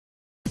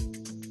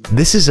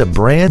This is a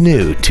brand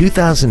new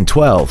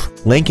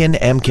 2012 Lincoln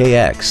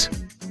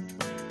MKX.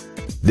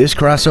 This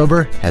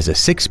crossover has a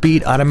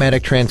 6-speed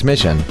automatic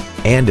transmission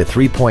and a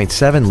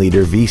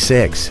 3.7-liter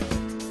V6.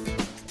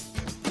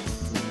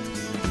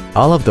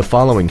 All of the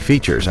following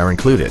features are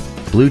included: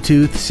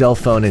 Bluetooth cell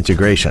phone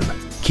integration,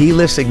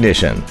 keyless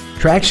ignition,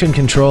 traction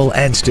control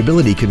and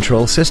stability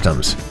control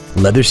systems,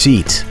 leather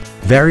seats,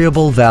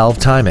 variable valve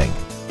timing,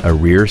 a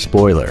rear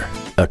spoiler,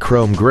 a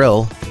chrome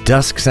grille,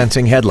 dusk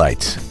sensing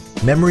headlights,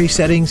 memory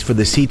settings for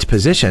the seat's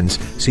positions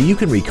so you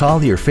can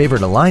recall your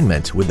favorite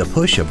alignment with the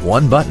push of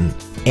one button,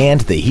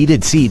 and the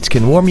heated seats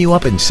can warm you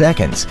up in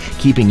seconds,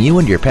 keeping you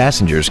and your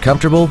passengers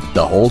comfortable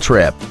the whole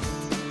trip.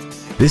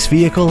 This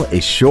vehicle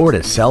is sure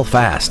to sell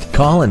fast.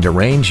 Call and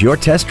arrange your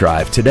test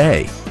drive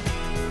today.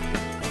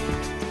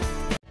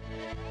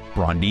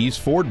 Brondes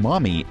Ford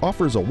Maumee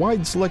offers a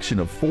wide selection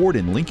of Ford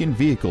and Lincoln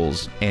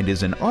vehicles and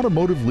is an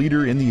automotive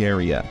leader in the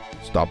area.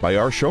 Stop by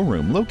our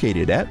showroom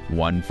located at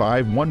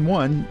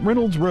 1511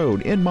 Reynolds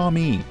Road in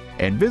Maumee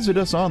and visit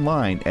us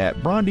online at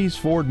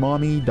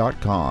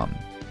BrondesFordMaumee.com.